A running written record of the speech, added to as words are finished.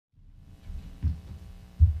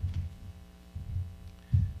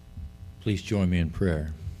Please join me in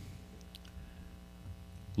prayer.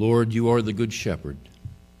 Lord, you are the good shepherd.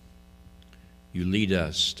 You lead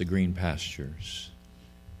us to green pastures.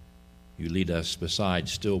 You lead us beside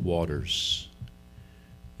still waters.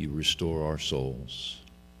 You restore our souls.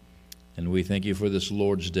 And we thank you for this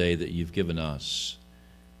Lord's Day that you've given us,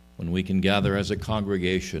 when we can gather as a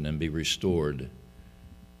congregation and be restored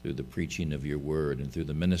through the preaching of your word and through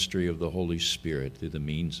the ministry of the Holy Spirit, through the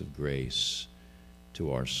means of grace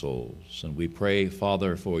to our souls. And we pray,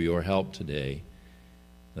 Father, for your help today,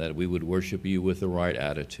 that we would worship you with the right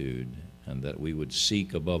attitude, and that we would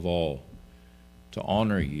seek above all to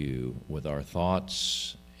honor you with our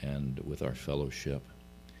thoughts and with our fellowship.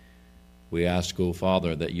 We ask, O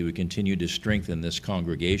Father, that you would continue to strengthen this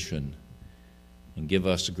congregation and give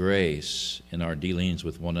us grace in our dealings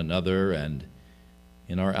with one another and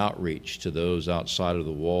in our outreach to those outside of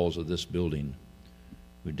the walls of this building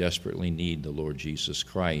who desperately need the Lord Jesus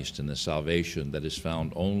Christ and the salvation that is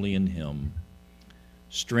found only in him.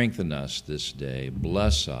 Strengthen us this day.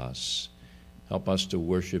 Bless us. Help us to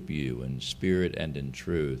worship you in spirit and in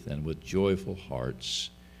truth, and with joyful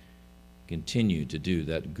hearts continue to do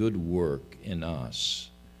that good work in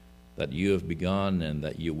us that you have begun and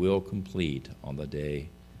that you will complete on the day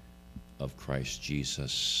of Christ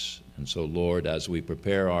Jesus. And so, Lord, as we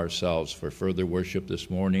prepare ourselves for further worship this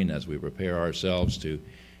morning, as we prepare ourselves to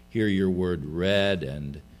hear your word read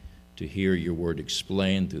and to hear your word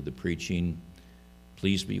explained through the preaching,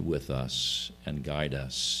 please be with us and guide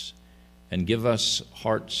us and give us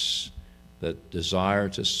hearts that desire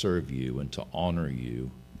to serve you and to honor you.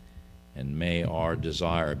 And may our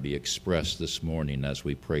desire be expressed this morning as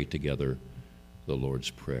we pray together the Lord's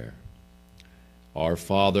Prayer. Our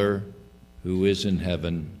Father, who is in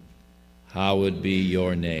heaven, hallowed be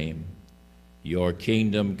your name. Your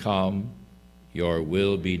kingdom come, your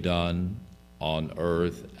will be done on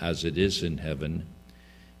earth as it is in heaven.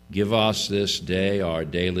 Give us this day our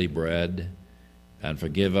daily bread, and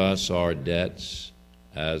forgive us our debts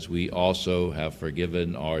as we also have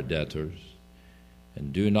forgiven our debtors.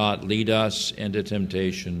 And do not lead us into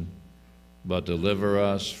temptation, but deliver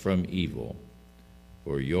us from evil.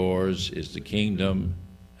 For yours is the kingdom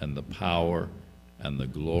and the power and the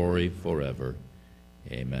glory forever.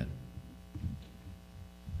 Amen.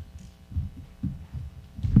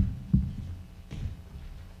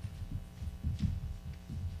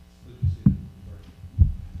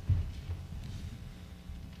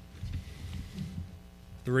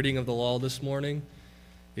 The reading of the law this morning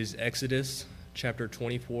is Exodus chapter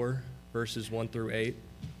 24, verses 1 through 8.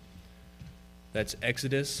 That's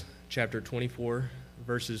Exodus chapter 24,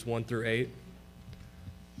 verses 1 through 8.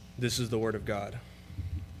 This is the word of God.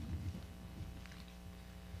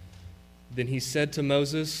 Then he said to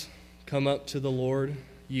Moses, "Come up to the Lord,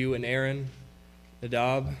 you and Aaron,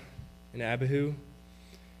 Nadab and Abihu,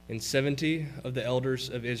 and 70 of the elders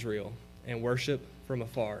of Israel, and worship from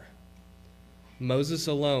afar. Moses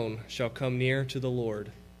alone shall come near to the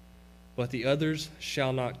Lord, but the others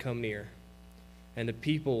shall not come near, and the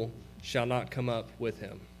people shall not come up with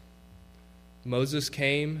him." Moses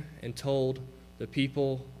came and told the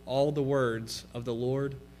people all the words of the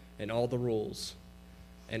Lord and all the rules.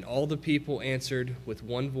 And all the people answered with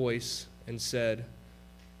one voice and said,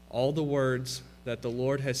 "All the words that the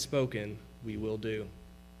Lord has spoken we will do."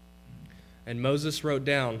 And Moses wrote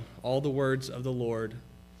down all the words of the Lord.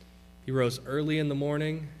 He rose early in the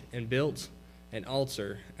morning and built an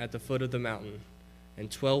altar at the foot of the mountain, and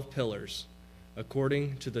 12 pillars,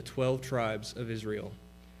 according to the 12 tribes of Israel.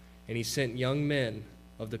 And he sent young men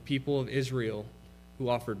of the people of Israel who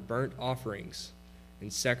offered burnt offerings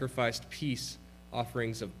and sacrificed peace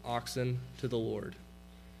offerings of oxen to the Lord.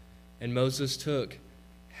 And Moses took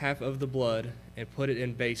half of the blood and put it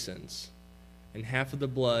in basins, and half of the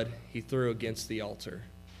blood he threw against the altar.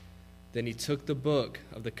 Then he took the book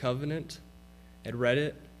of the covenant and read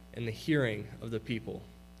it in the hearing of the people.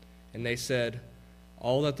 And they said,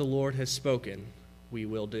 "All that the Lord has spoken we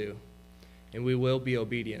will do, and we will be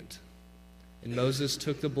obedient." And Moses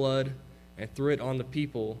took the blood and threw it on the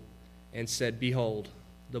people and said, "Behold,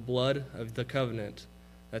 the blood of the covenant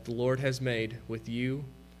that the Lord has made with you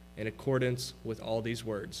in accordance with all these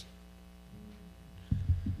words."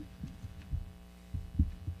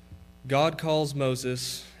 God calls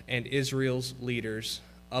Moses and Israel's leaders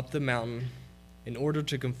up the mountain in order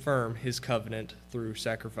to confirm his covenant through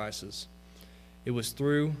sacrifices. It was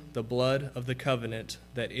through the blood of the covenant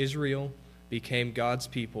that Israel became God's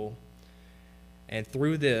people, and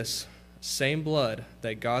through this same blood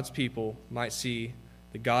that God's people might see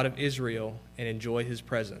the God of Israel and enjoy his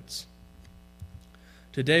presence.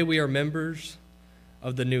 Today we are members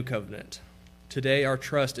of the new covenant. today our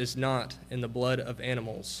trust is not in the blood of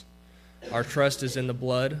animals. Our trust is in the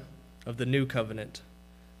blood of the new covenant,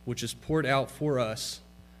 which is poured out for us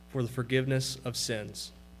for the forgiveness of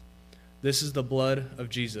sins. This is the blood of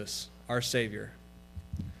Jesus, our Savior.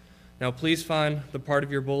 Now please find the part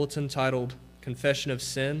of your bulletin titled Confession of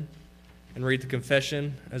Sin and read the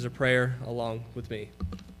confession as a prayer along with me.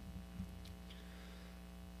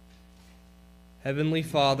 Heavenly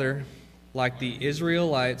Father, like the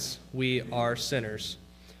Israelites, we are sinners.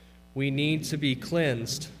 We need to be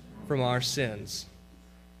cleansed from our sins.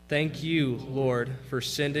 Thank you, Lord, for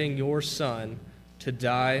sending your Son to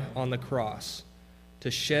die on the cross, to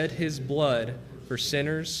shed his blood for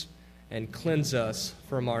sinners and cleanse us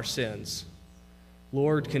from our sins.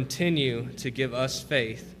 Lord, continue to give us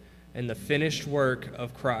faith in the finished work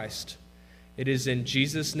of Christ. It is in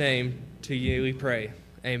Jesus' name to you we pray.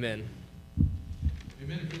 Amen.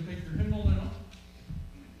 Amen. If you take your hymnal now,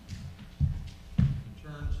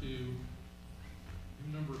 turn to hymn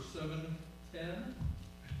number 710.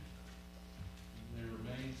 You may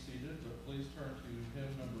remain seated, but please turn to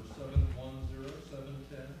hymn number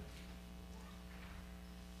 710.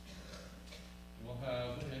 We'll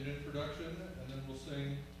have an introduction, and then we'll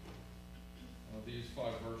sing these 5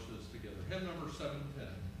 verses together. Hymn number 710.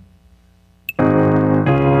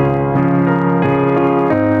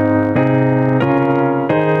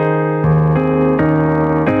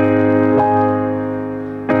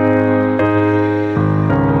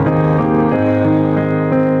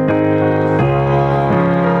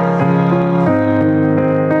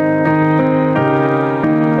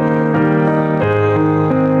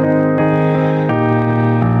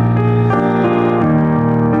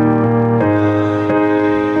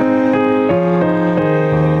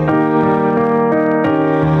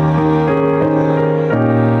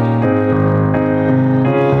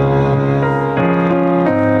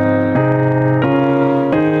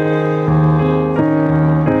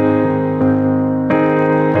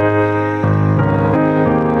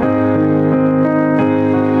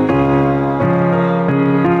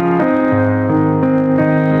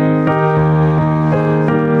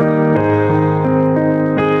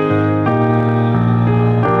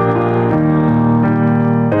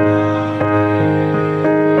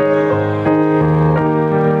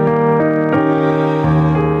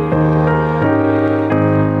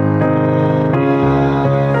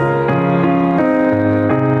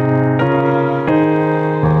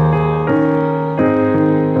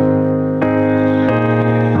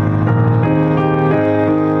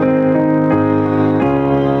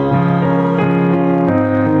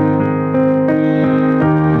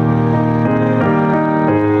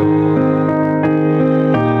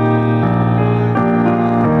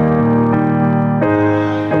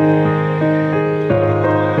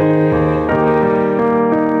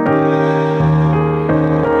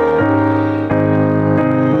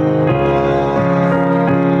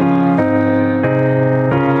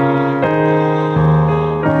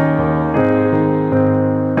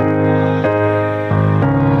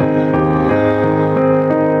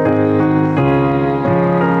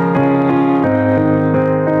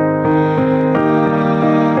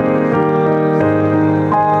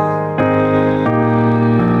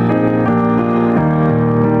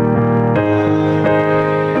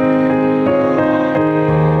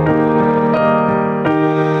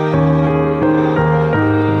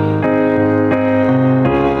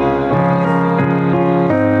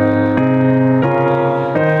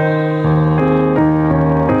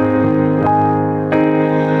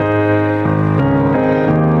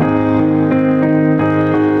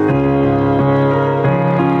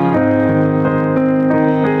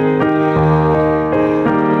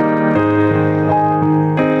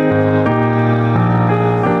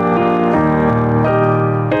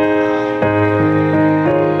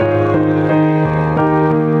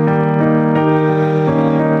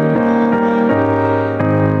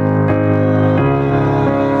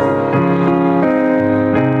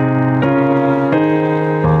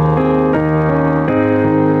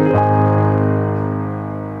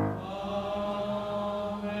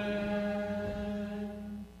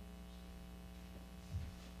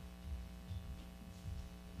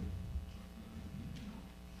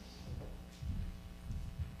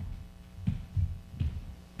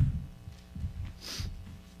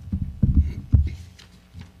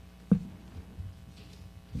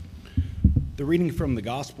 The reading from the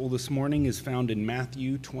gospel this morning is found in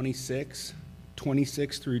Matthew 26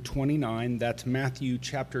 through 29. That's Matthew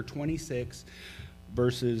chapter 26,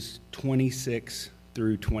 verses 26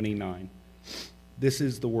 through 29. This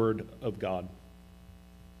is the word of God.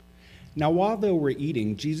 Now while they were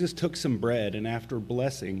eating, Jesus took some bread, and after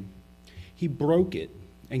blessing, He broke it,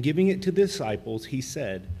 and giving it to the disciples, he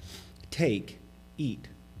said, "Take, eat.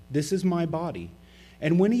 This is my body."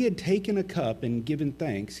 And when he had taken a cup and given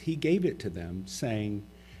thanks, he gave it to them, saying,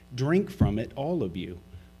 "Drink from it, all of you,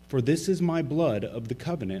 for this is my blood of the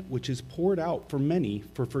covenant, which is poured out for many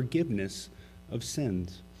for forgiveness of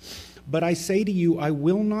sins. But I say to you, I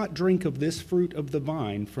will not drink of this fruit of the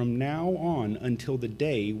vine from now on until the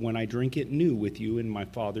day when I drink it new with you in my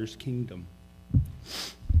Father's kingdom."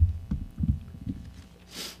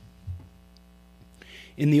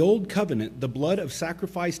 In the Old Covenant, the blood of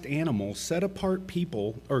sacrificed animals set apart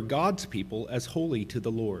people, or God's people, as holy to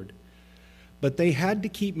the Lord. But they had to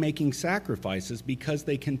keep making sacrifices because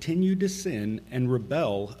they continued to sin and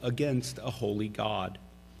rebel against a holy God.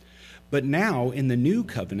 But now, in the New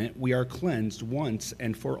Covenant, we are cleansed once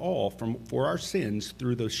and for all for our sins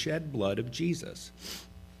through the shed blood of Jesus.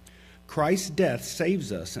 Christ's death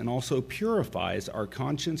saves us and also purifies our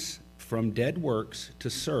conscience from dead works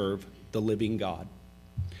to serve the living God.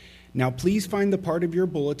 Now, please find the part of your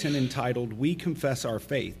bulletin entitled, "We Confess Our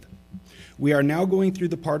Faith." We are now going through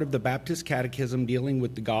the part of the Baptist Catechism dealing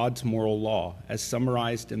with the God's moral law, as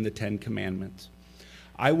summarized in the Ten Commandments.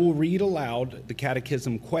 I will read aloud the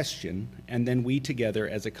Catechism question, and then we together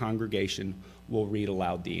as a congregation will read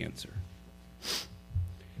aloud the answer.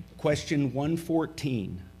 Question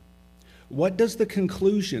 114. What does the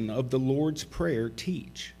conclusion of the Lord's Prayer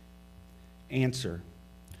teach? Answer.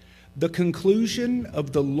 The conclusion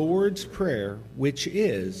of the Lord's Prayer, which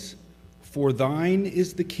is, "For thine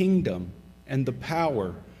is the kingdom, and the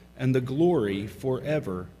power, and the glory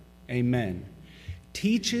forever. Amen,"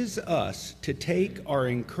 teaches us to take our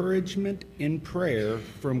encouragement in prayer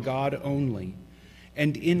from God only,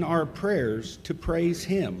 and in our prayers to praise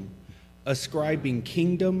Him, ascribing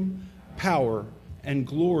kingdom, power, and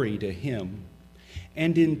glory to Him.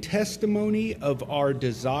 And in testimony of our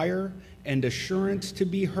desire and assurance to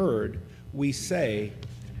be heard, we say,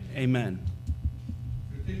 Amen.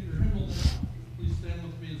 Take your hymnal down. Please stand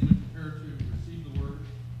with me as we prepare to receive the word.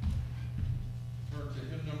 Turn to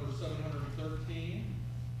hymn number 713.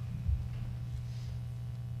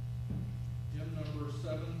 Hymn number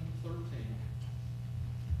 713.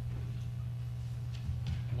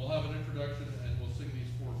 We'll have an introduction and we'll sing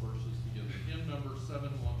these four verses together. Hymn number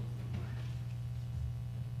 713.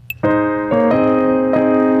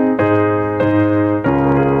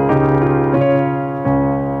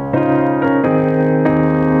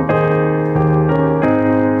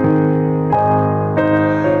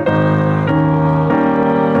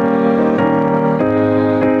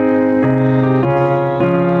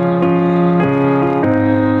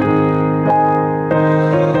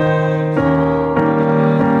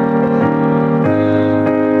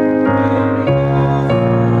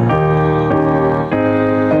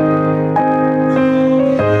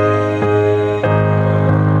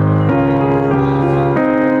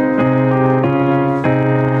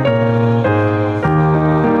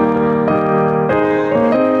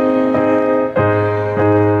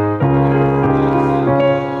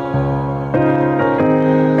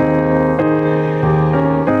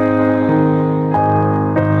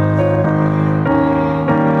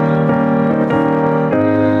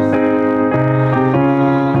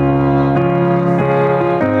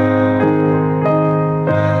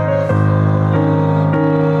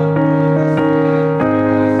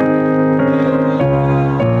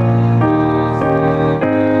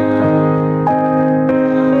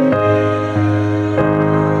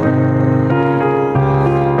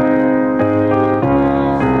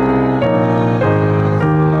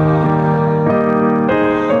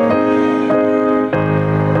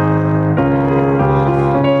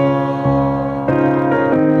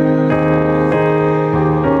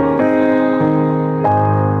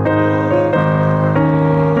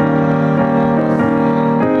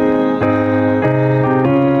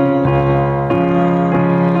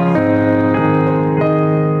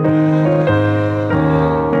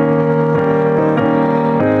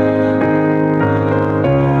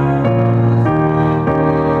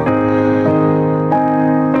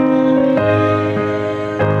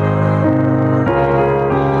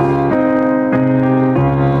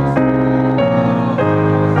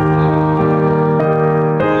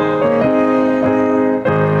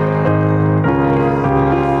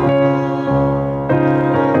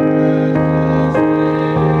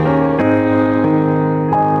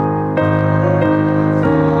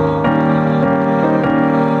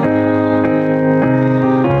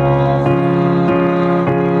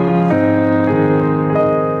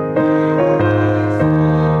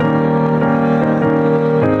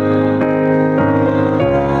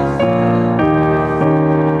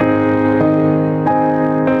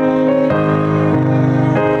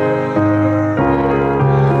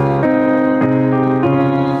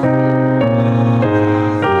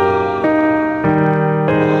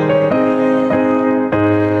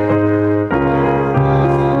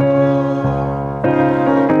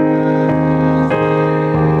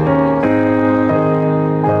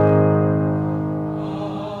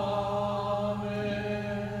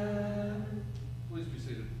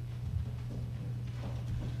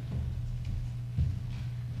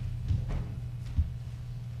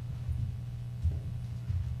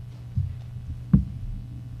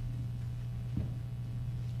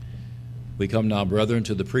 We come now, brethren,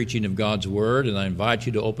 to the preaching of God's Word, and I invite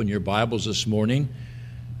you to open your Bibles this morning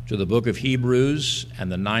to the book of Hebrews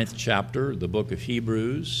and the 9th chapter, the book of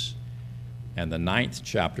Hebrews and the 9th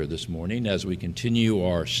chapter this morning as we continue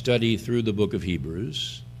our study through the book of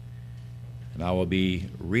Hebrews. And I will be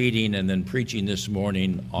reading and then preaching this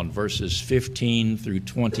morning on verses 15 through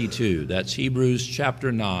 22. That's Hebrews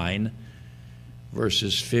chapter 9,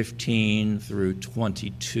 verses 15 through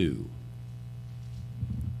 22.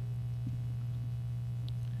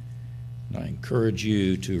 I encourage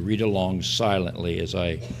you to read along silently as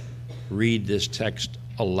I read this text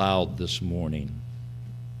aloud this morning.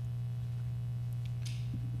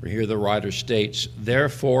 For here the writer states,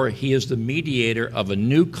 "Therefore he is the mediator of a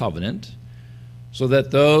new covenant, so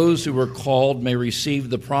that those who were called may receive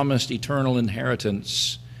the promised eternal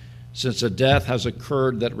inheritance, since a death has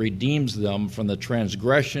occurred that redeems them from the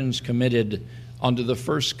transgressions committed under the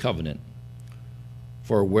first covenant.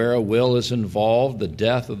 For where a will is involved, the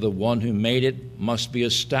death of the one who made it must be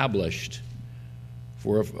established.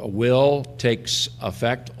 For if a will takes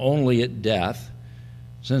effect only at death,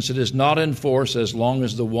 since it is not in force as long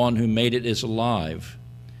as the one who made it is alive.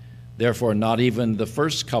 Therefore, not even the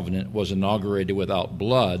first covenant was inaugurated without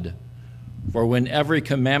blood. For when every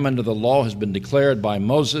commandment of the law has been declared by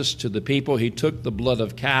Moses to the people, he took the blood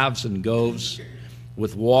of calves and goats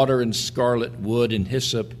with water and scarlet wood and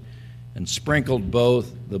hyssop, and sprinkled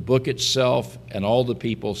both the book itself and all the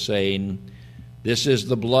people, saying, 'This is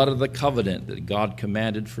the blood of the covenant that God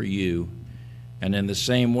commanded for you.' And in the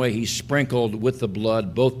same way he sprinkled with the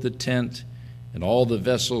blood both the tent and all the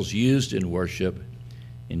vessels used in worship.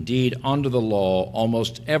 Indeed, under the law,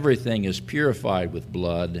 almost everything is purified with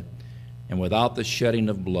blood, and without the shedding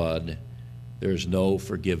of blood, there is no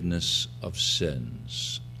forgiveness of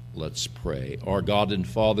sins." Let's pray. Our God and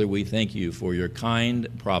Father, we thank you for your kind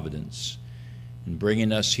providence in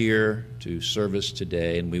bringing us here to service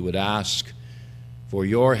today, and we would ask for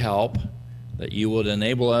your help, that you would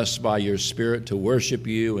enable us by your Spirit to worship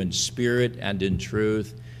you in spirit and in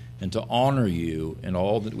truth, and to honor you in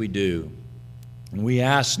all that we do. And we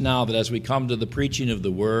ask now that as we come to the preaching of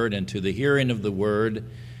the Word and to the hearing of the Word,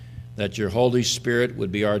 that your Holy Spirit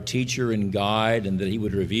would be our teacher and guide, and that he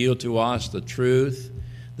would reveal to us the truth,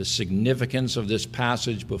 the significance of this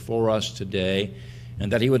passage before us today,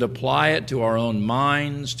 and that he would apply it to our own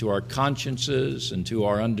minds, to our consciences, and to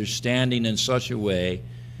our understanding in such a way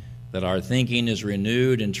that our thinking is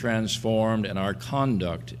renewed and transformed, and our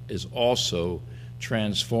conduct is also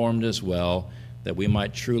transformed as well, that we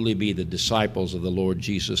might truly be the disciples of the Lord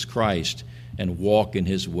Jesus Christ and walk in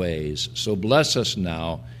his ways. So bless us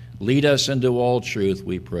now. Lead us into all truth,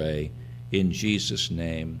 we pray. In Jesus'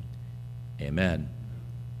 name, amen.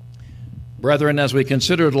 Brethren, as we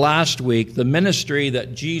considered last week, the ministry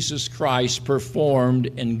that Jesus Christ performed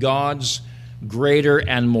in God's greater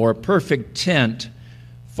and more perfect tent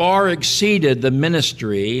far exceeded the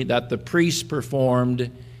ministry that the priests performed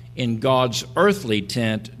in God's earthly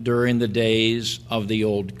tent during the days of the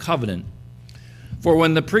Old Covenant. For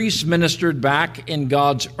when the priests ministered back in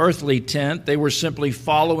God's earthly tent, they were simply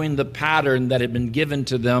following the pattern that had been given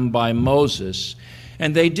to them by Moses,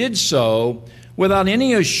 and they did so without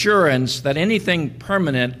any assurance that anything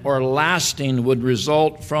permanent or lasting would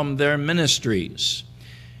result from their ministries.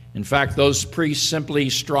 In fact, those priests simply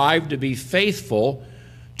strived to be faithful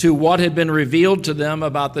to what had been revealed to them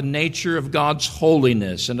about the nature of God's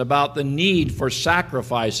holiness and about the need for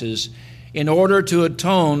sacrifices in order to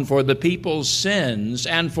atone for the people's sins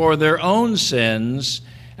and for their own sins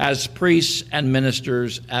as priests and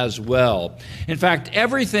ministers as well. In fact,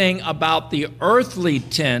 everything about the earthly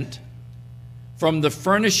tent, from the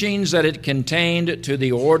furnishings that it contained to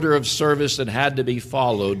the order of service that had to be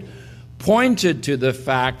followed, pointed to the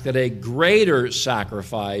fact that a greater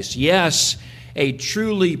sacrifice, yes, a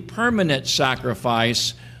truly permanent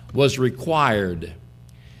sacrifice, was required.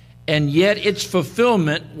 And yet its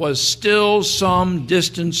fulfillment was still some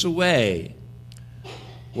distance away,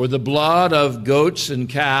 where the blood of goats and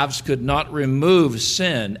calves could not remove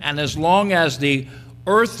sin. And as long as the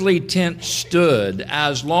earthly tent stood,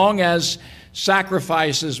 as long as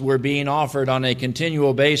sacrifices were being offered on a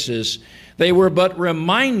continual basis, they were but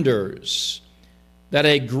reminders that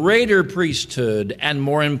a greater priesthood, and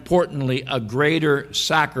more importantly, a greater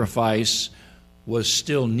sacrifice, was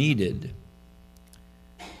still needed.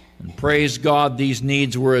 And praise God, these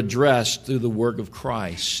needs were addressed through the work of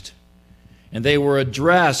Christ. And they were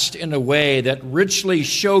addressed in a way that richly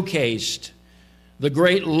showcased the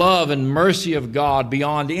great love and mercy of God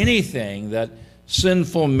beyond anything that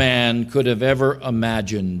sinful man could have ever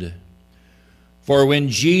imagined. For when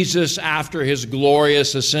Jesus, after his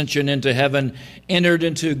glorious ascension into heaven, entered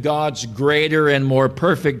into God's greater and more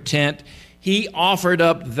perfect tent, he offered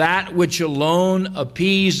up that which alone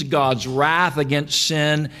appeased God's wrath against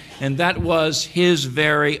sin, and that was his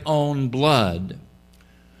very own blood.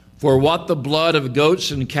 For what the blood of goats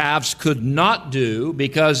and calves could not do,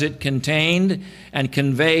 because it contained and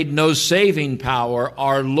conveyed no saving power,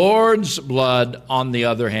 our Lord's blood, on the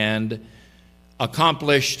other hand,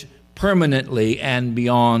 accomplished permanently and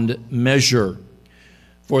beyond measure.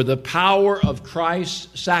 For the power of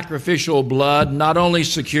Christ's sacrificial blood not only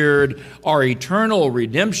secured our eternal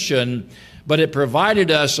redemption, but it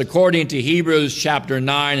provided us, according to Hebrews chapter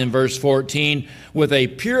 9 and verse 14, with a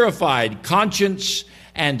purified conscience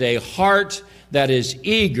and a heart that is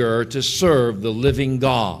eager to serve the living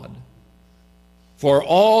God. For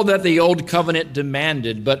all that the old covenant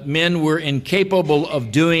demanded, but men were incapable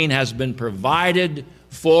of doing, has been provided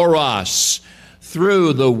for us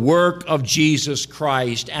through the work of Jesus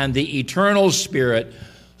Christ and the eternal Spirit,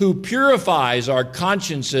 who purifies our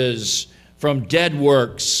consciences from dead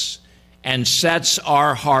works and sets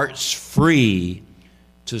our hearts free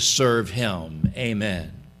to serve him.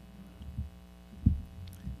 Amen.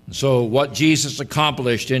 So what Jesus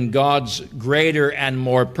accomplished in God's greater and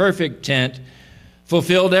more perfect tent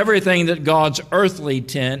fulfilled everything that God's earthly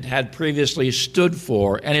tent had previously stood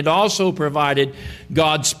for, and it also provided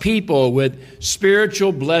God's people with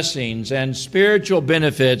spiritual blessings and spiritual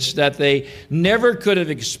benefits that they never could have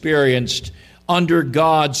experienced under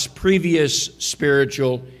God's previous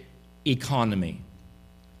spiritual economy.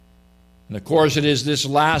 And of course, it is this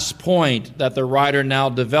last point that the writer now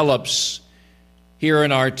develops here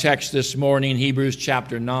in our text this morning, Hebrews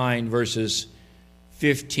chapter 9, verses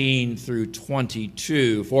 15 through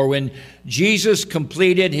 22. For when Jesus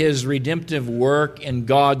completed his redemptive work in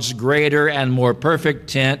God's greater and more perfect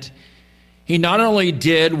tent, he not only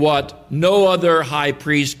did what no other high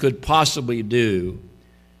priest could possibly do,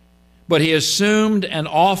 but he assumed an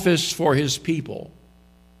office for his people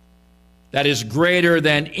that is greater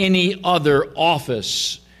than any other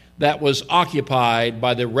office that was occupied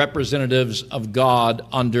by the representatives of God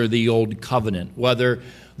under the old covenant, whether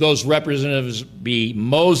those representatives be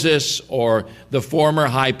Moses or the former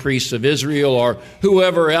high priests of Israel or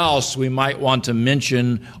whoever else we might want to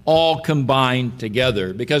mention, all combined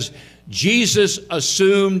together. Because Jesus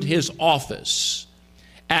assumed his office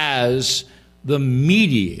as the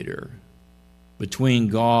mediator between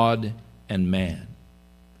God and man.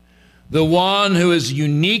 The one who is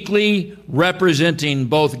uniquely representing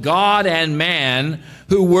both God and man,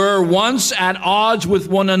 who were once at odds with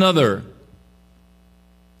one another,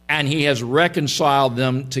 and he has reconciled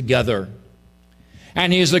them together.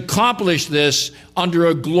 And he has accomplished this under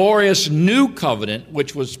a glorious new covenant,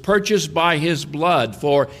 which was purchased by his blood.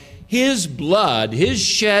 For his blood, his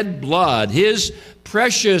shed blood, his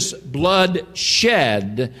precious blood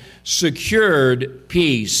shed, secured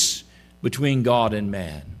peace between God and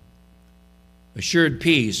man. Assured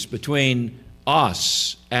peace between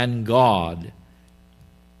us and God.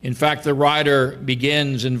 In fact, the writer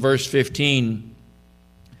begins in verse 15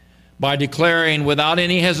 by declaring without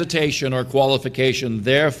any hesitation or qualification,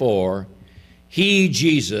 therefore, he,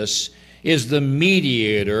 Jesus, is the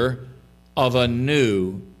mediator of a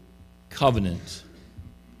new covenant.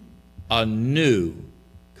 A new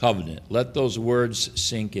covenant. Let those words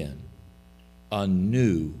sink in. A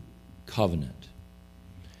new covenant.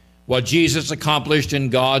 What Jesus accomplished in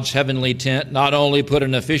God's heavenly tent not only put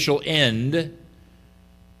an official end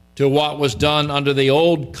to what was done under the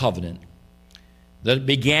old covenant, that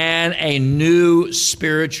began a new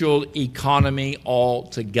spiritual economy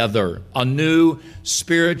altogether, a new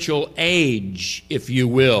spiritual age, if you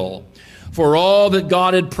will, for all that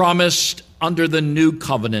God had promised under the new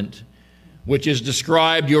covenant, which is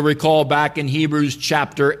described, you'll recall, back in Hebrews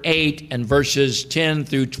chapter 8 and verses 10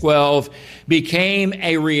 through 12, became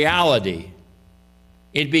a reality.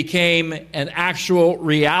 It became an actual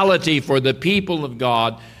reality for the people of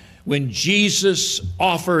God when Jesus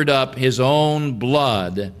offered up his own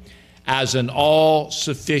blood as an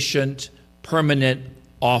all-sufficient, permanent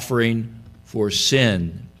offering for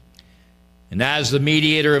sin. And as the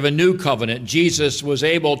mediator of a new covenant, Jesus was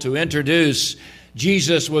able to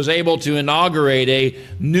inaugurate a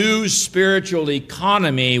new spiritual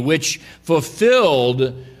economy which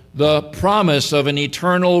fulfilled the promise of an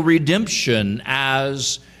eternal redemption,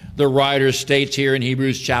 as the writer states here in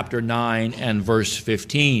Hebrews chapter 9 and verse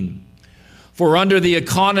 15. For under the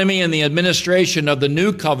economy and the administration of the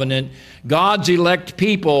new covenant, God's elect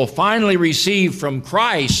people finally received from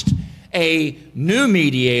Christ a new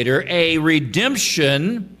mediator, a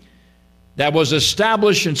redemption that was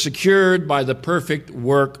established and secured by the perfect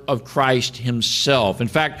work of Christ himself. In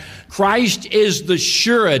fact, Christ is the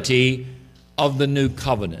surety of the new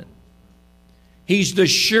covenant. He's the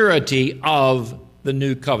surety of the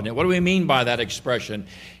new covenant. What do we mean by that expression?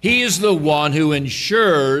 He is the one who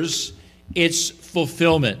ensures its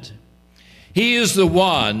fulfillment. He is the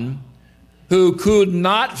one who could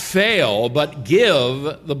not fail but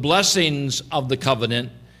give the blessings of the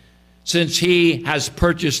covenant, since he has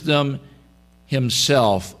purchased them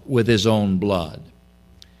himself with his own blood.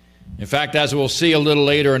 In fact, as we'll see a little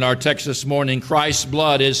later in our text this morning, Christ's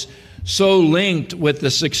blood is so linked with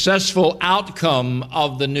the successful outcome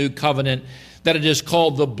of the new covenant that it is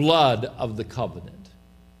called the blood of the covenant.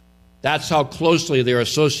 That's how closely they're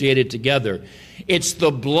associated together. It's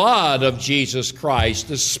the blood of Jesus Christ,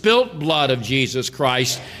 the spilt blood of Jesus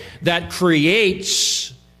Christ, that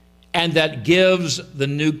creates and that gives the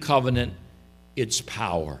new covenant its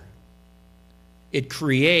power. It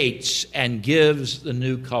creates and gives the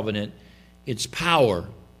new covenant its power.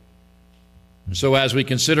 And so as we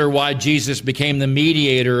consider why Jesus became the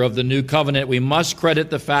mediator of the new covenant, we must credit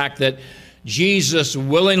the fact that Jesus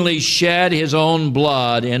willingly shed his own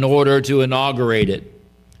blood in order to inaugurate it.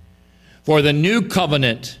 For the new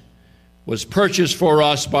covenant was purchased for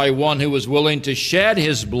us by one who was willing to shed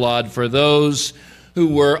his blood for those who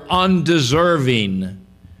were undeserving,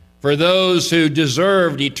 for those who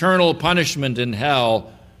deserved eternal punishment in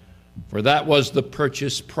hell, for that was the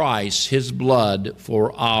purchase price, his blood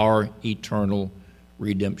for our eternal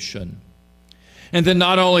redemption. And then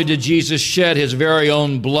not only did Jesus shed his very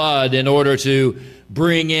own blood in order to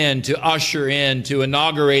bring in, to usher in, to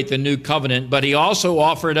inaugurate the new covenant, but he also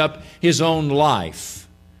offered up his own life.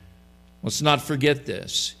 Let's not forget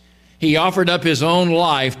this. He offered up his own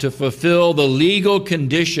life to fulfill the legal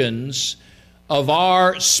conditions of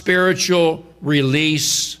our spiritual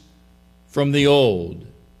release from the old,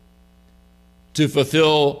 to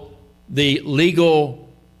fulfill the legal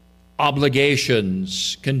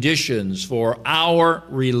obligations, conditions for our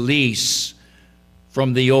release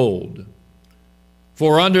from the old.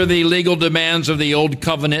 For under the legal demands of the old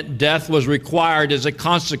covenant, death was required as a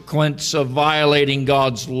consequence of violating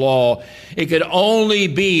God's law. It could only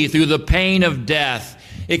be through the pain of death.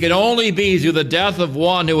 It could only be through the death of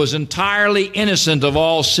one who was entirely innocent of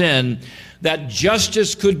all sin that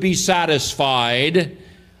justice could be satisfied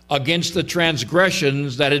against the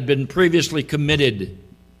transgressions that had been previously committed.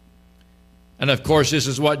 And of course, this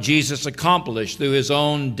is what Jesus accomplished through his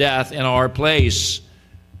own death in our place.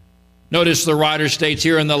 Notice the writer states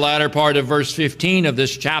here in the latter part of verse 15 of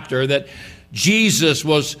this chapter that Jesus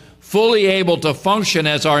was fully able to function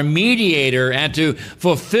as our mediator and to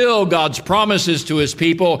fulfill God's promises to his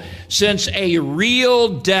people, since a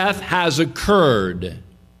real death has occurred.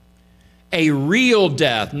 A real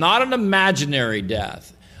death, not an imaginary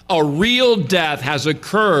death. A real death has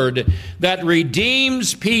occurred that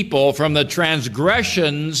redeems people from the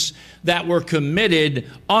transgressions that were committed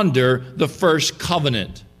under the first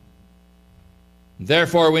covenant.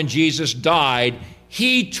 Therefore, when Jesus died,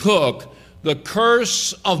 he took the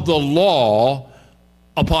curse of the law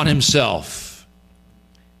upon himself.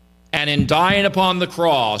 And in dying upon the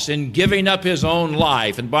cross, in giving up his own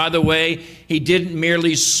life, and by the way, he didn't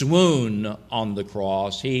merely swoon on the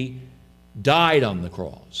cross, he died on the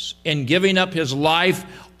cross. In giving up his life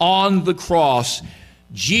on the cross,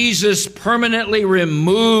 Jesus permanently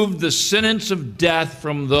removed the sentence of death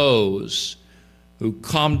from those who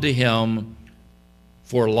come to him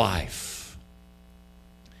for life.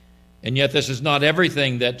 And yet this is not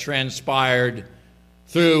everything that transpired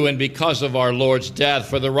through and because of our Lord's death,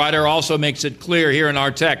 for the writer also makes it clear here in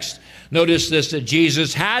our text. Notice this, that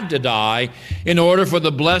Jesus had to die in order for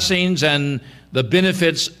the blessings and the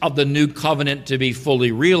benefits of the new covenant to be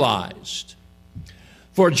fully realized.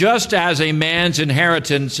 For just as a man's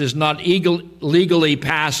inheritance is not legally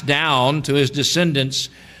passed down to his descendants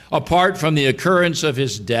apart from the occurrence of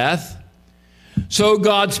his death, so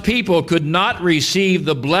God's people could not receive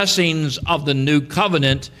the blessings of the new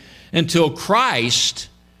covenant until Christ,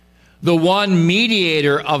 the one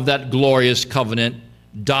mediator of that glorious covenant,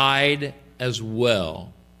 died as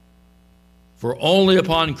well. For only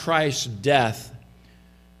upon Christ's death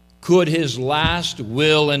could his last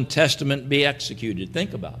will and testament be executed.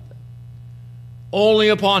 Think about that. Only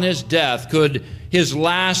upon his death could his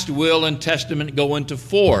last will and testament go into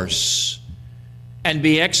force and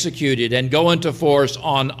be executed and go into force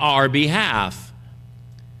on our behalf.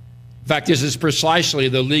 In fact, this is precisely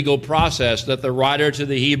the legal process that the writer to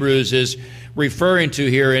the Hebrews is referring to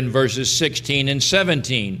here in verses 16 and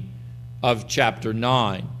 17 of chapter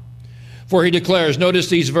 9. For he declares, notice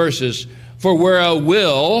these verses, for where a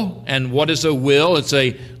will, and what is a will? It's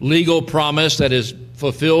a legal promise that is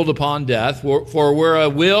fulfilled upon death. For where a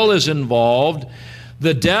will is involved,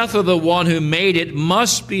 the death of the one who made it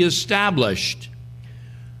must be established.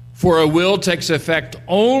 For a will takes effect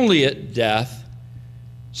only at death,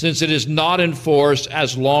 since it is not enforced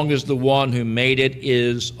as long as the one who made it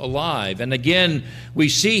is alive. And again, we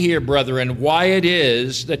see here, brethren, why it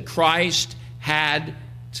is that Christ had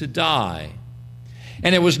to die.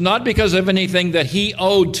 And it was not because of anything that he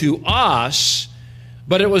owed to us,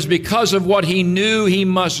 but it was because of what he knew he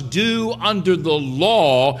must do under the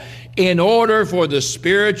law in order for the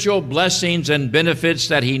spiritual blessings and benefits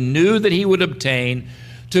that he knew that he would obtain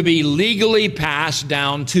to be legally passed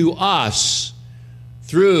down to us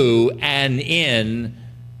through and in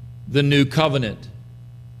the new covenant.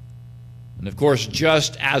 And of course,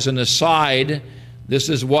 just as an aside, this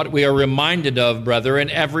is what we are reminded of, brethren,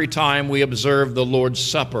 every time we observe the Lord's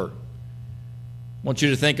Supper. I want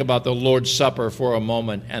you to think about the Lord's Supper for a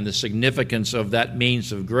moment and the significance of that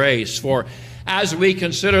means of grace. For as we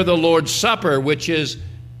consider the Lord's Supper, which is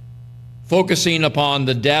focusing upon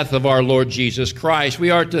the death of our Lord Jesus Christ,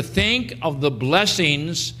 we are to think of the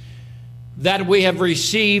blessings that we have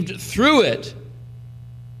received through it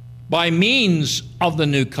by means of the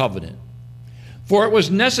new covenant. For it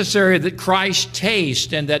was necessary that Christ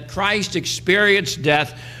taste and that Christ experience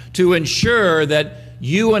death to ensure that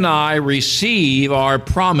you and I receive our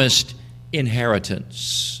promised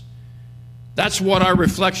inheritance. That's what our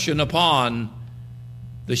reflection upon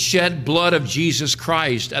the shed blood of Jesus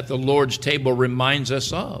Christ at the Lord's table reminds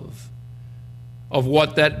us of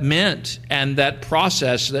what that meant and that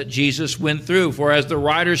process that Jesus went through. For as the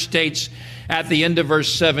writer states at the end of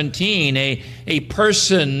verse 17, a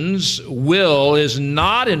person's will is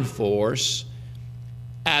not in force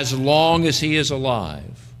as long as he is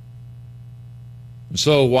alive. And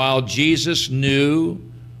so while Jesus knew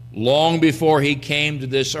long before he came to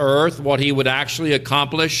this earth what he would actually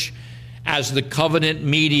accomplish as the covenant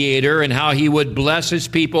mediator and how he would bless his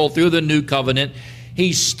people through the new covenant,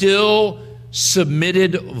 he still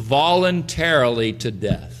submitted voluntarily to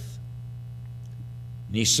death.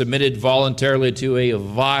 And he submitted voluntarily to a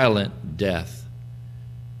violent death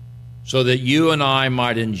so that you and I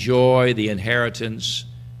might enjoy the inheritance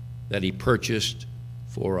that he purchased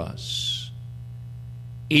for us.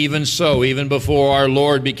 Even so, even before our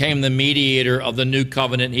Lord became the mediator of the new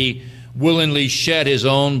covenant, he willingly shed his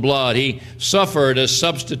own blood. He suffered a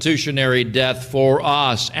substitutionary death for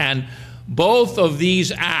us. And both of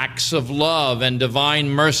these acts of love and divine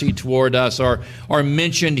mercy toward us are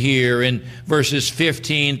mentioned here in verses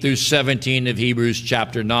 15 through 17 of Hebrews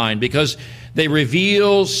chapter 9, because they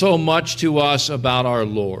reveal so much to us about our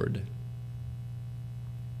Lord.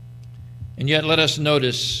 And yet let us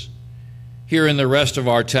notice here in the rest of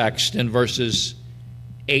our text, in verses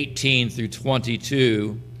 18 through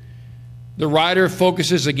 22, the writer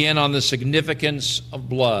focuses again on the significance of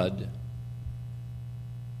blood.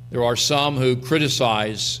 There are some who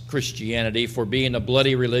criticize Christianity for being a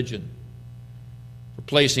bloody religion, for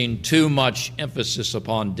placing too much emphasis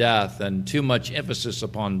upon death and too much emphasis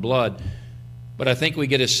upon blood. But I think we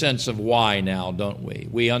get a sense of why now, don't we?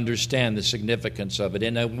 We understand the significance of it.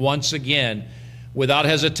 And once again, without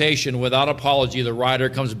hesitation, without apology, the writer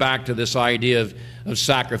comes back to this idea of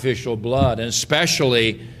sacrificial blood, and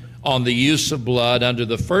especially on the use of blood under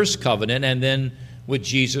the first covenant and then with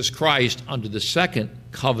Jesus Christ under the second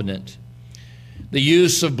covenant. The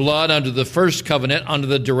use of blood under the first covenant under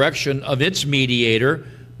the direction of its mediator,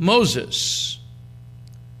 Moses.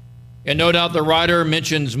 And no doubt the writer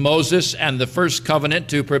mentions Moses and the first covenant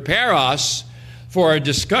to prepare us for a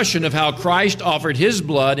discussion of how Christ offered his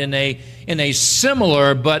blood in a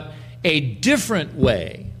similar but a different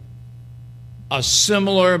way. A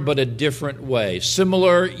similar but a different way.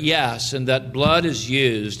 Similar, yes, in that blood is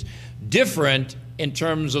used. Different in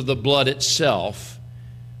terms of the blood itself.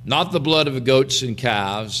 Not the blood of goats and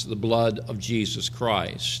calves, the blood of Jesus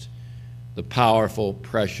Christ. The powerful,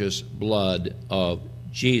 precious blood of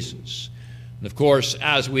Jesus. And of course,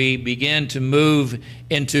 as we begin to move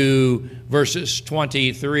into verses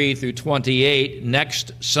 23 through 28,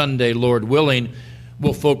 next Sunday, Lord willing,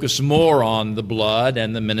 we'll focus more on the blood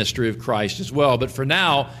and the ministry of Christ as well. But for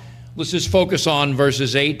now, let's just focus on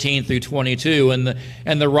verses 18 through 22.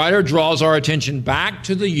 And the writer draws our attention back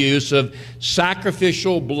to the use of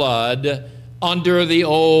sacrificial blood under the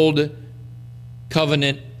old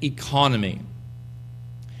covenant economy.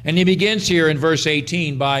 And he begins here in verse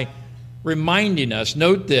 18 by reminding us,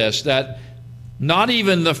 note this, that not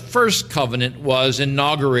even the first covenant was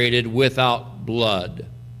inaugurated without blood.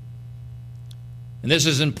 And this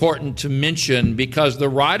is important to mention because the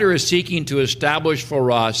writer is seeking to establish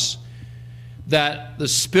for us that the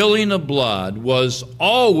spilling of blood was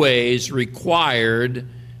always required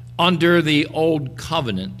under the Old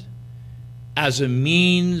Covenant as a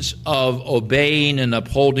means of obeying and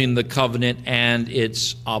upholding the covenant and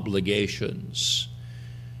its obligations.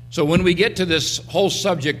 So when we get to this whole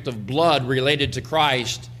subject of blood related to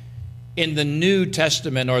Christ in the New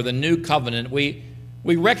Testament or the New Covenant, we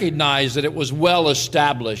recognize that it was well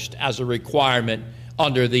established as a requirement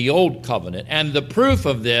under the Old Covenant. And the proof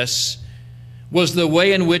of this was the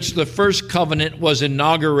way in which the first covenant was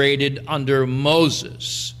inaugurated under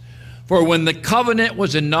Moses. For when the covenant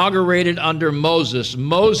was inaugurated under Moses,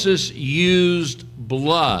 Moses used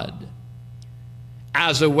blood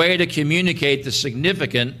as a way to communicate the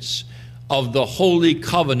significance of the holy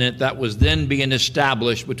covenant that was then being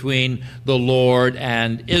established between the Lord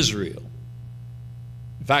and Israel.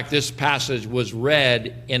 In fact, this passage was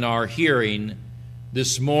read in our hearing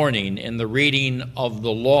this morning in the reading of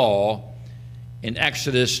the law in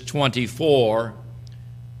Exodus 24,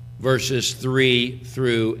 verses 3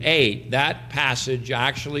 through 8. That passage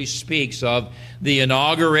actually speaks of the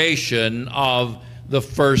inauguration of the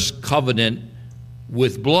first covenant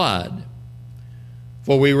with blood.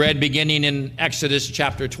 For we read beginning in Exodus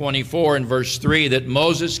chapter 24 and verse 3 that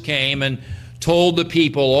Moses came and told the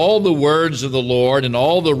people all the words of the Lord and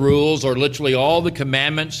all the rules, or literally all the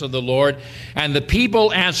commandments of the Lord. And the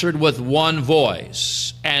people answered with one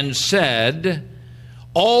voice and said,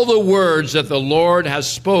 "All the words that the Lord has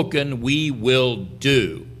spoken we will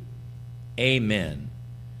do." Amen.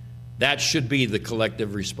 That should be the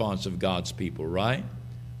collective response of God's people, right?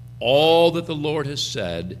 All that the Lord has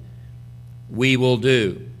said, we will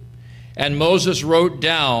do. And Moses wrote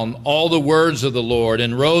down all the words of the Lord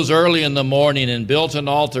and rose early in the morning and built an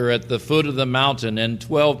altar at the foot of the mountain and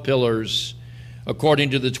 12 pillars according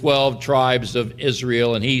to the 12 tribes of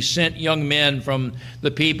Israel. And he sent young men from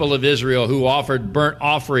the people of Israel who offered burnt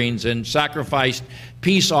offerings and sacrificed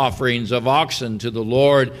peace offerings of oxen to the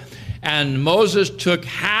Lord. And Moses took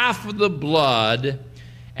half of the blood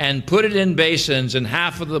and put it in basins, and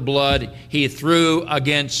half of the blood he threw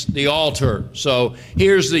against the altar. So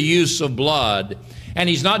here's the use of blood. And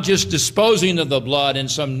he's not just disposing of the blood in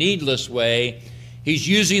some needless way. He's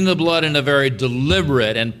using the blood in a very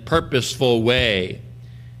deliberate and purposeful way.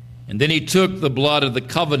 And then he took the blood of the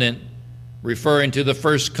covenant, referring to the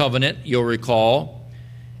first covenant, you'll recall,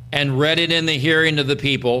 and read it in the hearing of the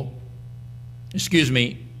people.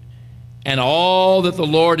 And all that the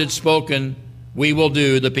Lord had spoken, we will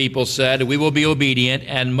do, the people said. We will be obedient.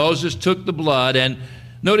 And Moses took the blood, and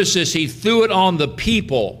notice this, he threw it on the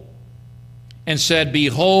people and said,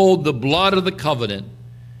 "Behold, the blood of the covenant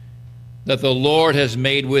that the Lord has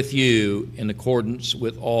made with you in accordance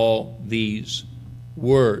with all these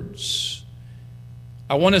words."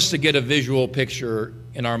 I want us to get a visual picture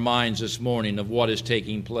in our minds this morning of what is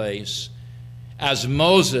taking place. As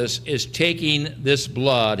Moses is taking this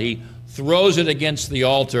blood, he throws it against the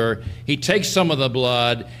altar. He takes some of the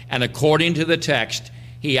blood, and according to the text,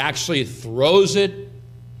 he actually throws it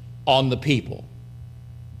on the people.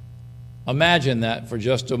 Imagine that for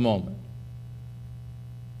just a moment.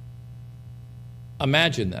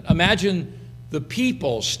 Imagine that. Imagine the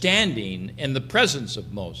people standing in the presence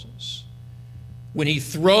of Moses when he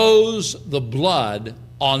throws the blood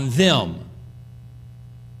on them.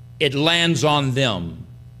 It lands on them,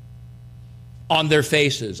 on their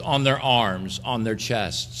faces, on their arms, on their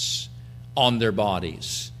chests, on their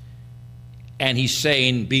bodies. And he's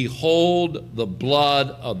saying, "Behold the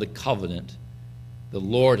blood of the covenant the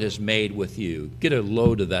Lord has made with you." Get a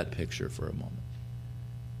load of that picture for a moment.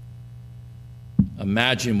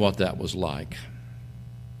 Imagine what that was like.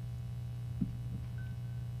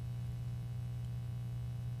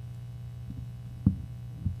 And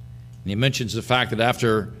he mentions the fact that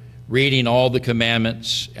after reading all the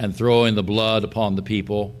commandments and throwing the blood upon the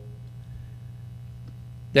people,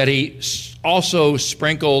 that he also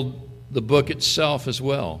sprinkled the book itself as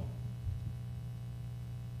well.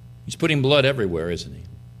 He's putting blood everywhere, isn't he?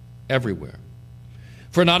 Everywhere.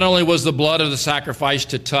 For not only was the blood of the sacrifice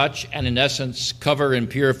to touch and in essence cover and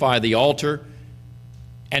purify the altar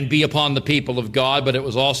and be upon the people of God, but it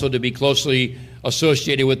was also to be closely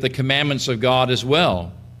associated with the commandments of God as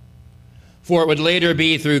well. For it would later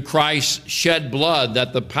be through Christ's shed blood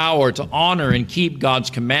that the power to honor and keep God's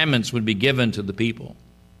commandments would be given to the people.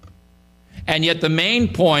 And yet the main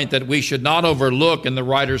point that we should not overlook in the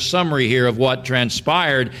writer's summary here of what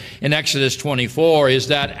transpired in Exodus 24 is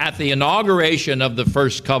that at the inauguration of the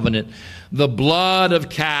first covenant, the blood of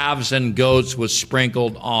calves and goats was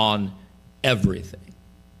sprinkled on everything.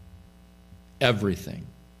 Everything.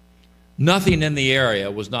 Nothing in the area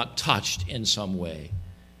was not touched in some way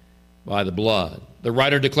by the blood. The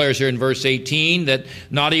writer declares here in verse 18 that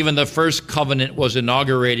not even the first covenant was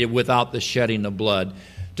inaugurated without the shedding of blood.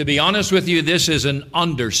 To be honest with you, this is an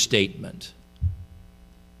understatement.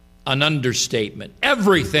 An understatement.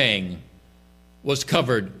 Everything was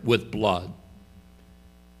covered with blood.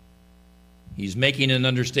 He's making an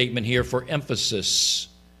understatement here for emphasis,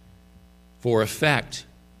 for effect.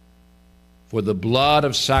 For the blood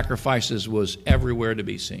of sacrifices was everywhere to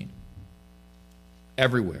be seen.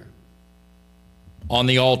 Everywhere. On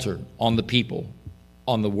the altar, on the people,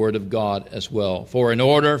 on the Word of God as well. For in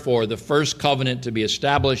order for the first covenant to be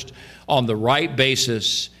established on the right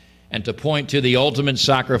basis and to point to the ultimate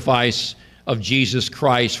sacrifice of Jesus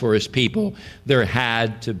Christ for His people, there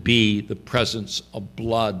had to be the presence of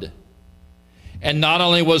blood. And not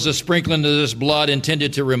only was the sprinkling of this blood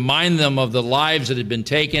intended to remind them of the lives that had been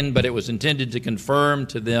taken, but it was intended to confirm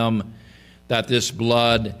to them that this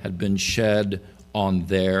blood had been shed on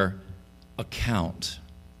their account.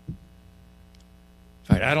 In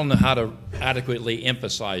fact, I don't know how to adequately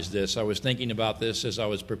emphasize this. I was thinking about this as I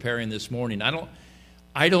was preparing this morning.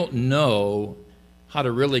 I don't know how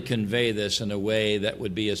to really convey this in a way that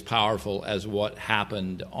would be as powerful as what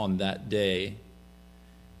happened on that day.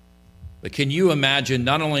 But can you imagine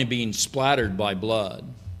not only being splattered by blood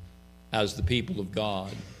as the people of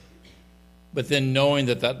God, but then knowing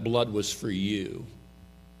that that blood was for you?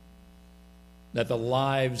 That the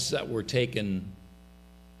lives that were taken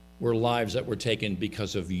were lives that were taken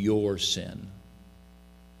because of your sin.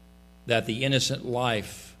 That the innocent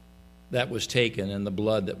life that was taken and the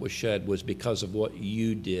blood that was shed was because of what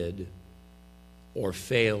you did or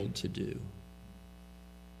failed to do.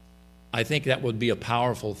 I think that would be a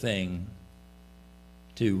powerful thing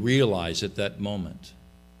to realize at that moment.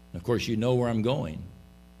 And of course, you know where I'm going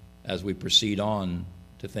as we proceed on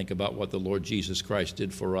to think about what the Lord Jesus Christ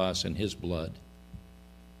did for us in His blood.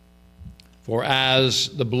 For as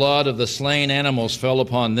the blood of the slain animals fell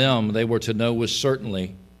upon them, they were to know with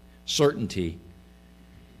certainty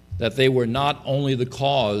that they were not only the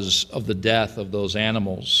cause of the death of those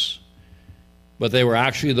animals, but they were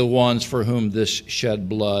actually the ones for whom this shed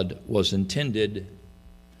blood was intended.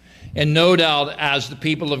 And no doubt, as the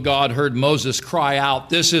people of God heard Moses cry out,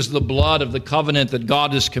 "This is the blood of the covenant that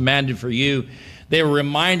God has commanded for you," they were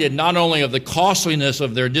reminded not only of the costliness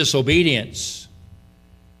of their disobedience,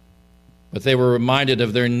 but they were reminded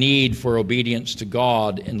of their need for obedience to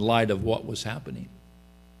God in light of what was happening.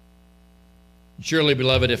 Surely,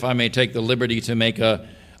 beloved, if I may take the liberty to make a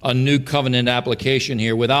new covenant application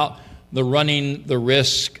here without running the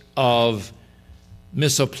risk of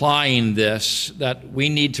misapplying this, that we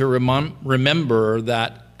need to remember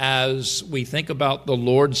that as we think about the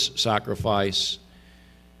Lord's sacrifice,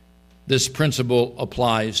 this principle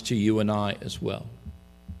applies to you and I as well.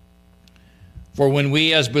 For when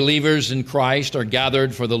we as believers in Christ are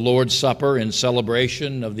gathered for the Lord's Supper in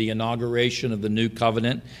celebration of the inauguration of the new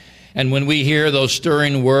covenant, and when we hear those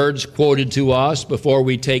stirring words quoted to us before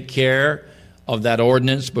we take care of that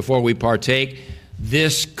ordinance, before we partake,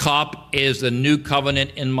 "This cup is the new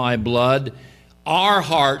covenant in my blood," our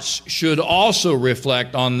hearts should also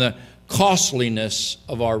reflect on the costliness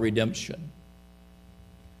of our redemption.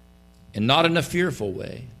 And not in a fearful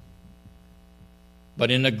way,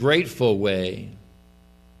 but in a grateful way.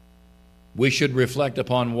 We should reflect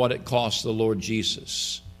upon what it cost the Lord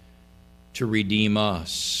Jesus to redeem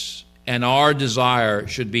us. And our desire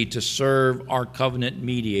should be to serve our covenant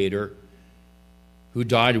mediator who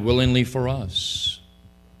died willingly for us.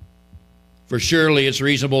 For surely it's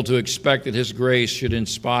reasonable to expect that His grace should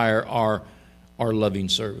inspire our loving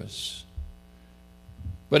service.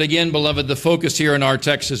 But again, beloved, the focus here in our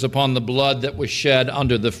text is upon the blood that was shed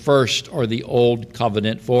under the first or the old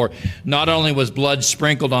covenant. For not only was blood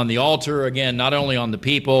sprinkled on the altar, again, not only on the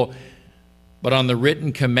people, but on the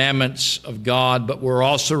written commandments of God, but we're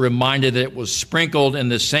also reminded that it was sprinkled in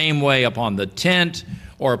the same way upon the tent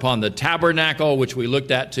or upon the tabernacle, which we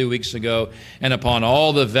looked at 2 weeks ago, and upon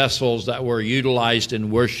all the vessels that were utilized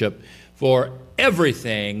in worship. For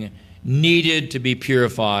everything needed to be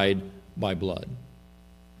purified by blood.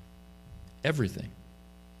 Everything.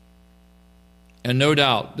 And no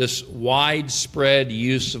doubt, this widespread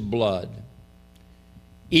use of blood,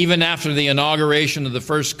 even after the inauguration of the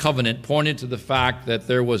first covenant, pointed to the fact that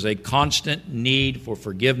there was a constant need for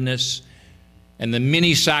forgiveness, and the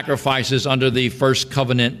many sacrifices under the first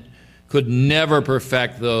covenant could never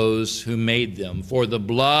perfect those who made them. For the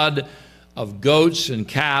blood of goats and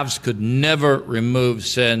calves could never remove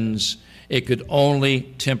sins. It could only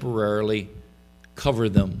temporarily cover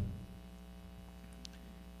them.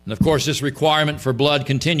 And of course, this requirement for blood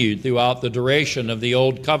continued throughout the duration of the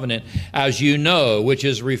Old Covenant, as you know, which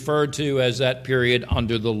is referred to as that period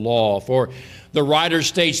under the law. For the writer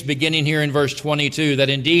states, beginning here in verse 22, that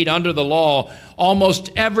indeed under the law,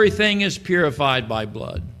 almost everything is purified by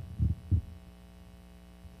blood.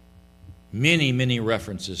 Many, many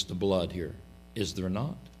references to blood here, is there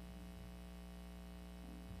not?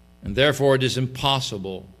 And therefore it is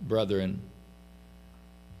impossible, brethren,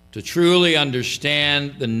 to truly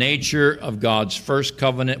understand the nature of God's first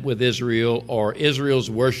covenant with Israel or Israel's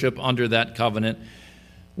worship under that covenant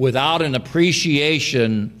without an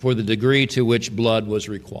appreciation for the degree to which blood was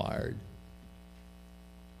required.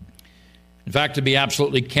 In fact, to be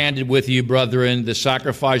absolutely candid with you, brethren, the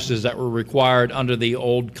sacrifices that were required under the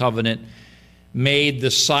Old Covenant made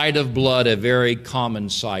the sight of blood a very common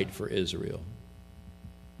sight for Israel.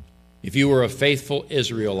 If you were a faithful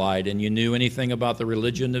Israelite and you knew anything about the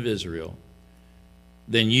religion of Israel,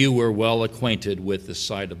 then you were well acquainted with the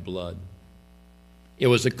sight of blood. It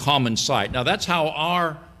was a common sight. Now, that's how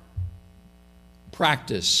our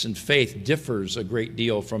practice and faith differs a great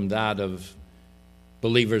deal from that of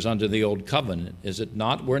believers under the Old Covenant, is it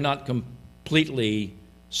not? We're not completely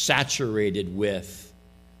saturated with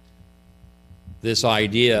this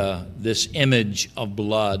idea, this image of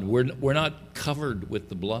blood. We're not covered with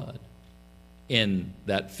the blood in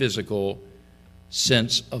that physical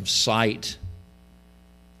sense of sight.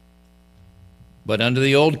 But under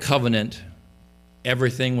the Old Covenant,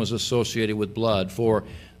 everything was associated with blood. For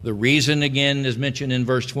the reason, again, is mentioned in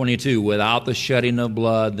verse 22, without the shedding of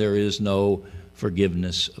blood, there is no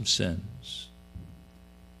forgiveness of sins.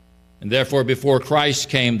 And therefore, before Christ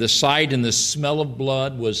came, the sight and the smell of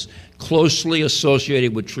blood was closely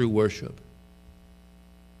associated with true worship.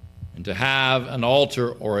 And to have an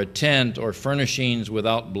altar or a tent or furnishings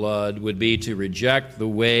without blood would be to reject the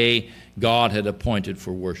way God had appointed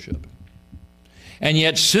for worship. And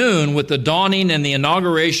yet soon, with the dawning and the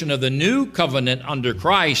inauguration of the new covenant under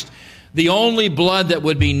Christ, the only blood that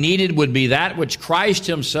would be needed would be that which Christ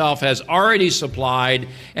himself has already supplied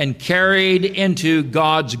and carried into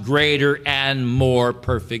God's greater and more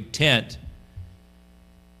perfect tent.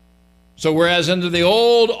 So whereas under the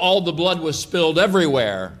old, all the blood was spilled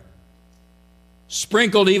everywhere,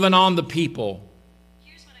 sprinkled even on the people,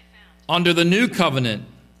 under the new covenant,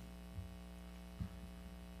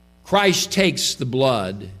 Christ takes the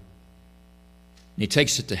blood and he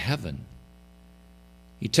takes it to heaven.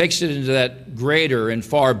 He takes it into that greater and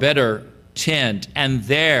far better tent, and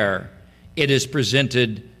there it is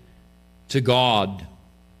presented to God.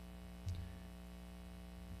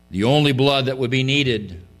 The only blood that would be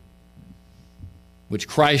needed, which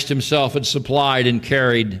Christ himself had supplied and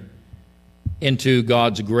carried into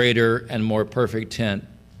God's greater and more perfect tent,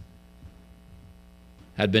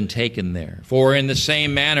 had been taken there. For in the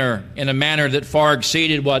same manner, in a manner that far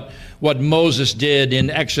exceeded what Moses did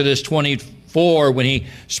in Exodus 24, when he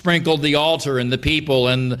sprinkled the altar and the people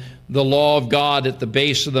and the law of God at the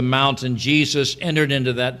base of the mountain, Jesus entered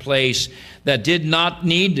into that place that did not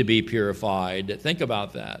need to be purified. Think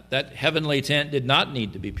about that. That heavenly tent did not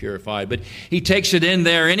need to be purified, but he takes it in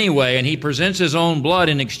there anyway, and he presents his own blood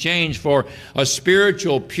in exchange for a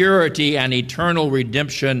spiritual purity and eternal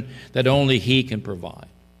redemption that only he can provide.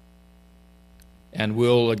 And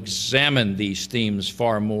we'll examine these themes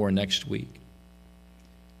far more next week.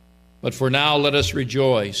 But for now, let us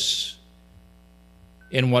rejoice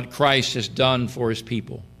in what Christ has done for his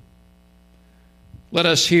people. Let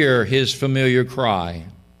us hear his familiar cry,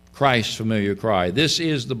 Christ's familiar cry. This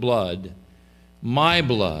is the blood, my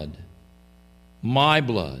blood,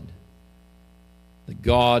 that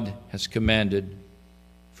God has commanded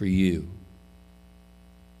for you.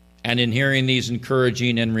 And in hearing these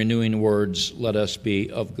encouraging and renewing words, let us be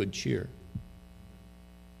of good cheer.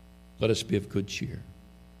 Let us be of good cheer.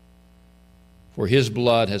 For his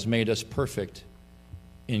blood has made us perfect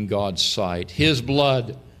in God's sight. His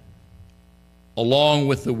blood, along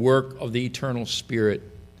with the work of the eternal Spirit,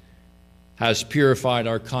 has purified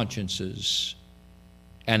our consciences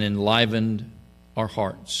and enlivened our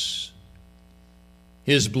hearts.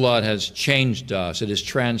 His blood has changed us. It has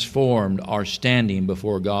transformed our standing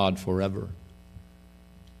before God forever.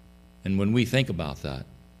 And when we think about that,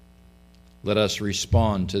 let us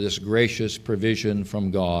respond to this gracious provision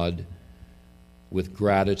from God with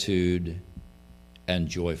gratitude and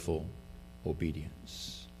joyful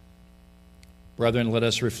obedience. Brethren, let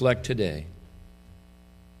us reflect today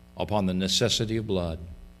upon the necessity of blood.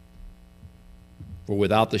 For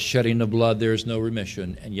without the shedding of blood, there is no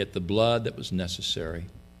remission, and yet the blood that was necessary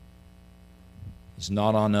is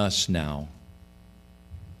not on us now.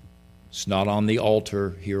 It's not on the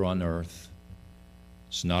altar here on earth.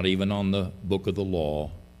 It's not even on the book of the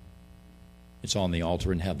law. It's on the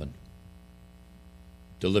altar in heaven,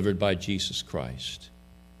 delivered by Jesus Christ.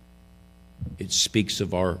 It speaks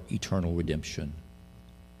of our eternal redemption,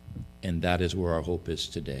 and that is where our hope is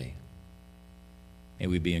today. May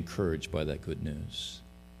we be encouraged by that good news,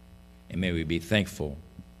 and may we be thankful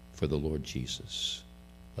for the Lord Jesus.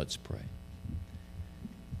 Let's pray.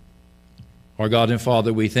 Our God and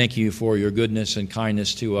Father, we thank you for your goodness and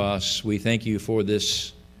kindness to us. We thank you for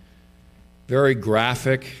this very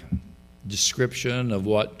graphic description of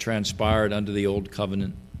what transpired under the Old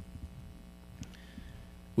Covenant.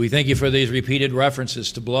 We thank you for these repeated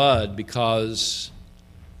references to blood, because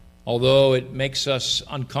although it makes us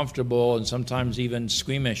uncomfortable and sometimes even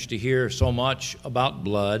squeamish to hear so much about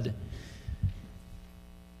blood,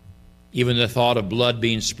 even the thought of blood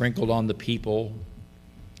being sprinkled on the people,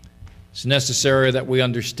 it's necessary that we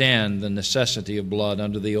understand the necessity of blood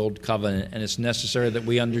under the Old Covenant, and it's necessary that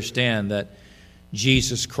we understand that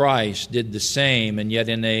Jesus Christ did the same, and yet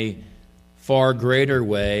in a far greater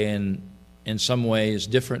way, and in some ways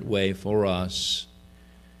different way for us,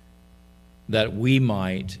 that we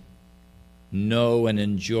might know and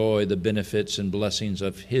enjoy the benefits and blessings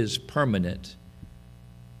of his permanent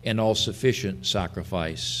and all-sufficient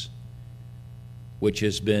sacrifice, which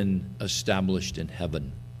has been established in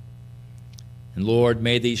heaven. And Lord,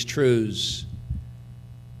 may these truths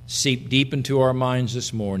seep deep into our minds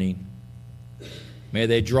this morning. May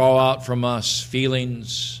they draw out from us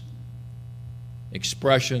feelings,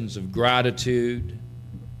 expressions of gratitude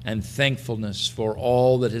and thankfulness for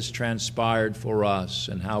all that has transpired for us,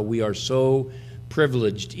 and how we are so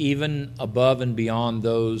privileged, even above and beyond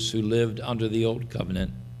those who lived under the Old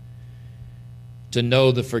Covenant, to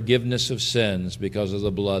know the forgiveness of sins because of the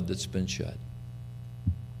blood that's been shed.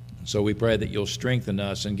 So we pray that you'll strengthen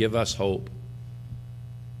us and give us hope,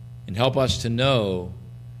 and help us to know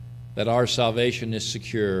that our salvation is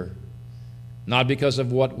secure, not because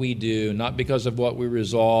of what we do, not because of what we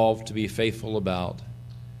resolve to be faithful about,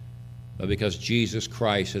 but because Jesus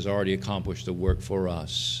Christ has already accomplished the work for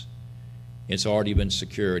us. It's already been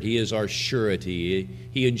secured. He is our surety.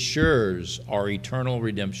 He ensures our eternal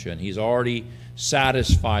redemption. He's already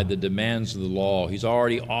satisfied the demands of the law. He's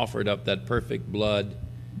already offered up that perfect blood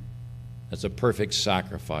as a perfect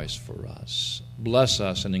sacrifice for us. Bless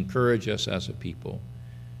us and encourage us as a people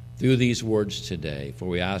through these words today, for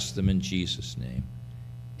we ask them in Jesus' name.